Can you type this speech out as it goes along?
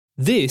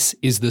This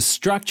is the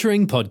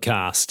Structuring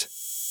Podcast.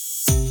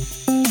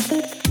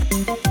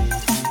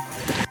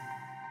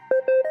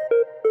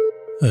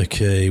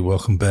 Okay,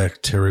 welcome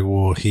back. Terry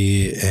Ward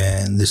here,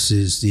 and this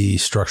is the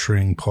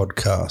Structuring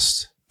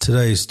Podcast.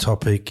 Today's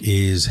topic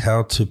is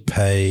how to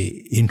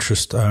pay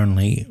interest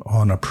only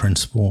on a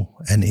principal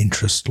and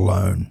interest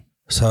loan.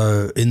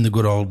 So in the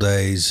good old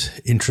days,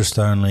 interest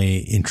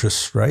only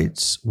interest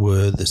rates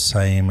were the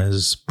same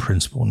as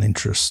principal and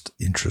interest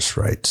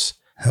rates.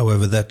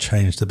 However, that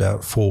changed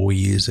about 4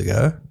 years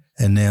ago,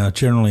 and now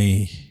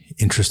generally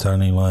interest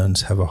only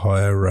loans have a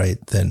higher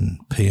rate than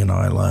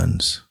P&I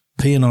loans.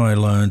 P&I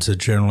loans are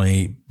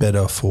generally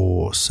better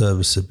for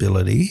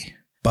serviceability,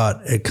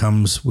 but it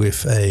comes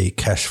with a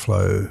cash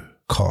flow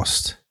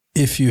cost.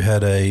 If you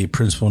had a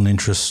principal and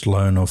interest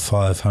loan of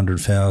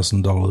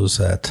 $500,000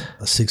 at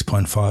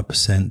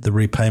 6.5%, the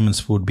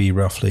repayments would be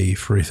roughly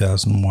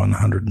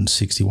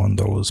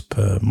 $3,161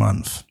 per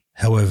month.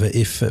 However,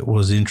 if it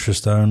was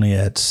interest only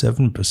at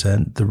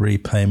 7%, the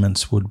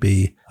repayments would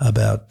be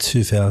about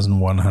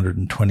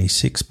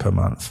 $2,126 per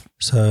month.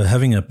 So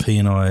having a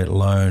P&I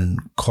loan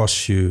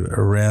costs you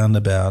around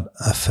about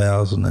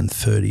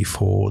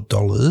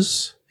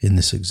 $1,034 in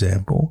this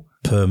example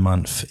per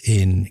month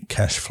in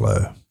cash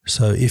flow.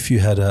 So if you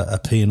had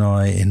a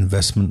P&I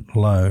investment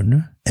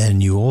loan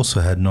and you also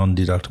had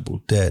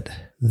non-deductible debt,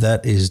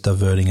 that is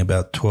diverting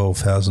about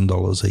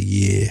 $12,000 a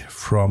year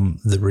from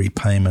the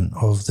repayment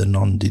of the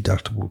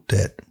non-deductible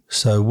debt.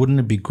 So wouldn't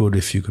it be good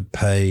if you could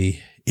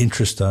pay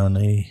interest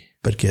only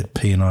but get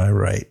P&I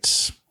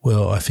rates?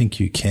 Well, I think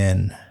you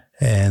can.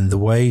 And the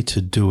way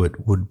to do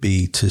it would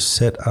be to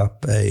set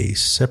up a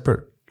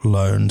separate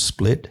loan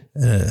split.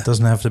 It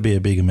doesn't have to be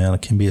a big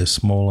amount. It can be a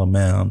small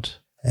amount.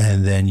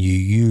 And then you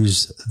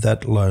use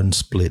that loan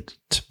split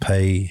to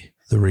pay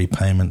the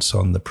repayments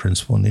on the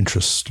principal and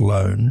interest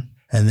loan.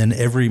 And then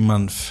every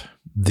month,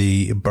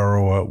 the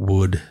borrower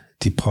would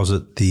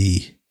deposit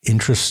the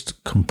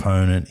interest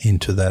component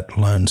into that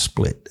loan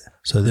split.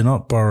 So they're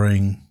not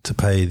borrowing to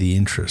pay the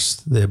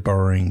interest. They're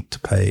borrowing to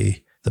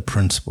pay the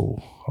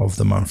principal of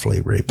the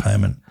monthly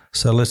repayment.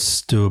 So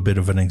let's do a bit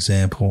of an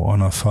example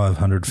on a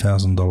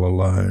 $500,000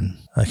 loan.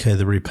 Okay,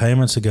 the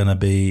repayments are going to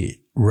be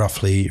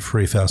roughly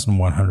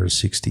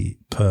 $3,160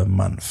 per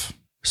month.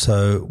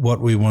 So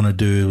what we want to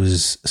do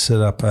is set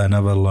up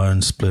another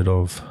loan split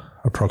of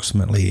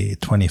approximately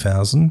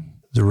 $20,000.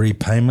 The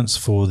repayments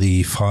for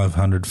the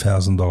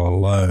 $500,000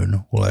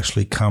 loan will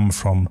actually come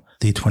from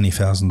the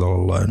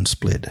 $20,000 loan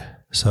split.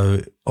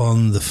 So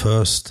on the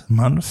first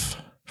month,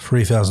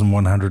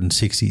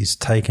 $3,160 is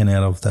taken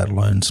out of that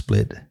loan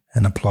split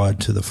and applied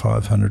to the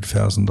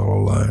 $500,000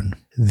 loan.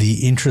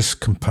 The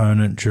interest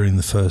component during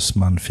the first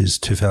month is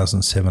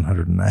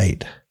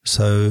 $2,708.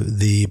 So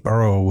the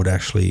borrower would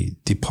actually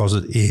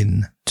deposit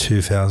in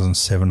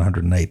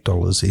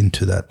 $2,708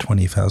 into that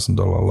 $20,000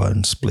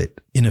 loan split.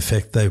 In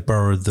effect, they've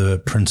borrowed the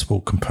principal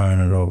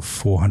component of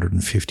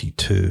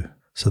 $452.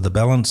 So the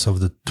balance of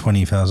the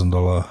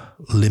 $20,000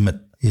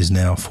 limit is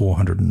now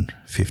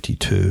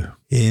 $452.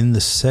 In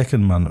the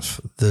second month,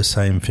 the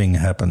same thing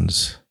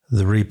happens.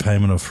 The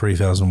repayment of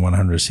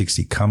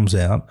 $3,160 comes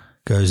out,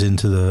 goes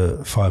into the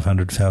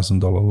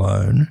 $500,000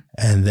 loan,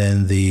 and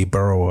then the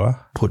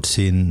borrower puts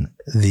in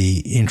the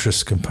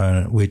interest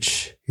component,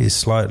 which is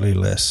slightly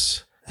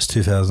less. It's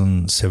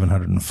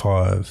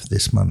 $2,705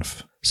 this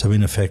month. So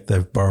in effect,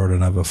 they've borrowed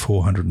another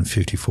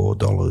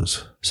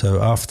 $454.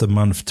 So after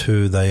month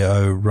two, they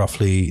owe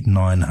roughly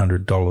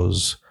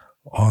 $900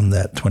 on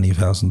that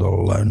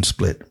 $20,000 loan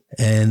split.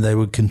 And they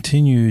would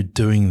continue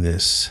doing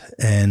this,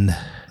 and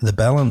the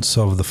balance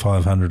of the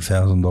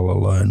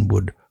 $500,000 loan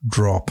would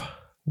drop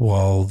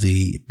while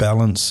the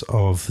balance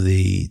of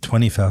the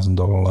 $20,000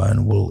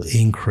 loan will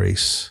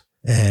increase,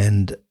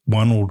 and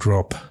one will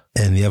drop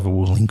and the other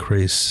will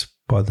increase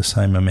by the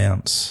same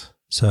amounts.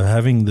 So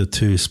having the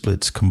two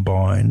splits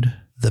combined,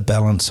 the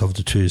balance of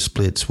the two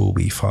splits will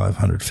be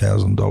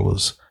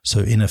 $500,000. So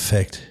in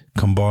effect,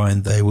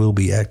 combined, they will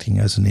be acting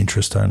as an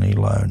interest-only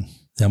loan.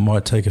 Now, it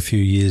might take a few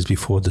years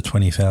before the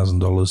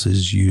 $20,000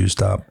 is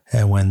used up,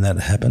 and when that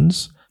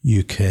happens,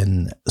 you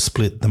can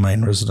split the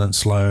main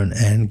residence loan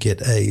and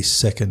get a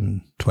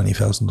second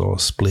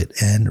 $20,000 split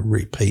and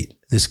repeat.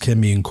 This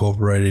can be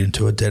incorporated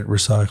into a debt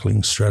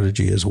recycling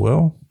strategy as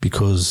well,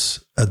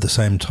 because at the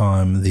same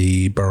time,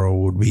 the borrower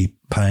would be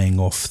paying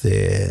off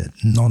their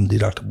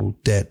non-deductible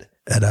debt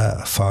at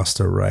a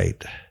faster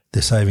rate.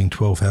 They're saving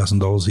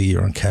 $12,000 a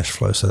year on cash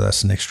flow, so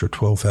that's an extra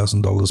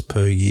 $12,000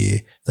 per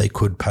year they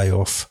could pay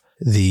off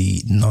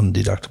the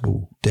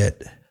non-deductible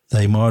debt.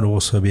 They might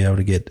also be able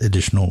to get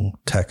additional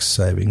tax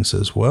savings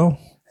as well,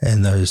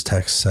 and those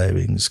tax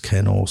savings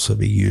can also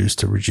be used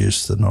to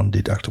reduce the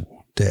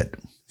non-deductible debt.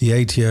 The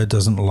ATO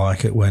doesn't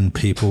like it when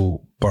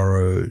people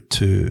borrow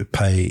to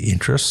pay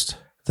interest.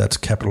 That's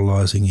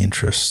capitalizing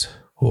interest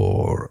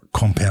or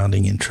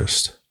compounding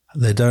interest.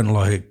 They don't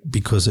like it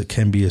because it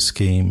can be a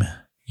scheme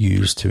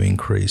used to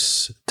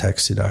increase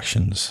tax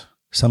deductions.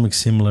 Something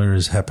similar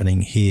is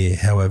happening here.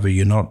 However,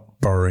 you're not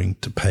borrowing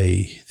to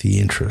pay the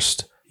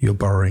interest. you're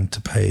borrowing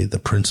to pay the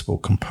principal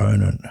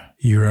component.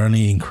 You're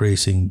only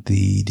increasing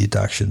the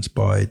deductions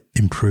by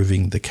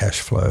improving the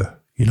cash flow.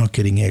 You're not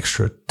getting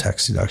extra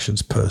tax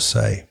deductions per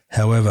se.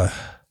 However,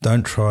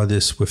 don't try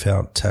this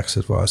without tax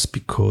advice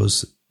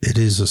because it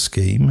is a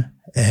scheme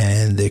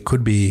and there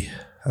could be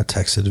a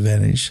tax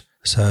advantage.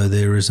 So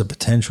there is a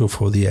potential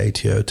for the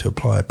ATO to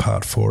apply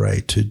Part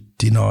 4A to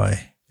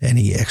deny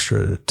any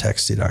extra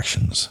tax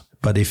deductions.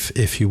 But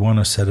if you want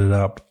to set it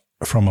up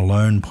from a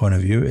loan point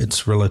of view,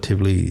 it's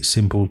relatively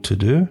simple to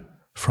do.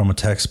 From a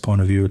tax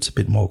point of view, it's a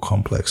bit more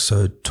complex.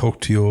 So talk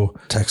to your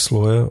tax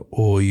lawyer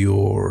or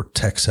your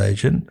tax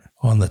agent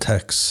on the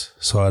tax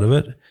side of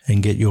it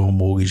and get your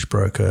mortgage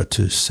broker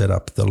to set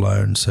up the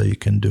loan so you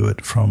can do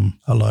it from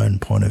a loan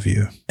point of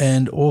view.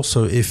 And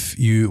also, if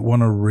you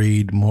want to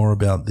read more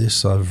about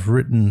this, I've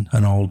written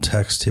an old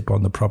tax tip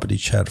on the Property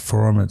Chat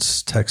forum.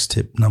 It's tax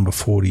tip number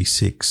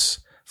 46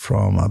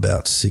 from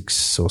about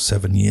 6 or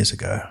 7 years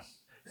ago.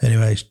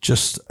 Anyway,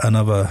 just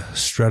another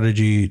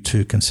strategy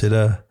to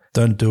consider.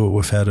 Don't do it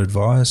without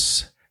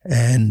advice.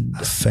 And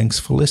thanks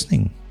for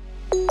listening.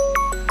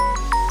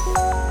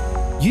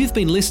 You've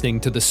been listening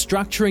to the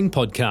Structuring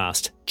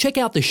Podcast. Check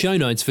out the show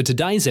notes for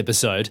today's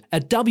episode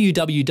at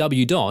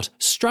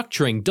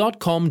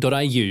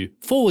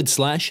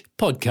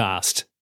www.structuring.com.au/podcast.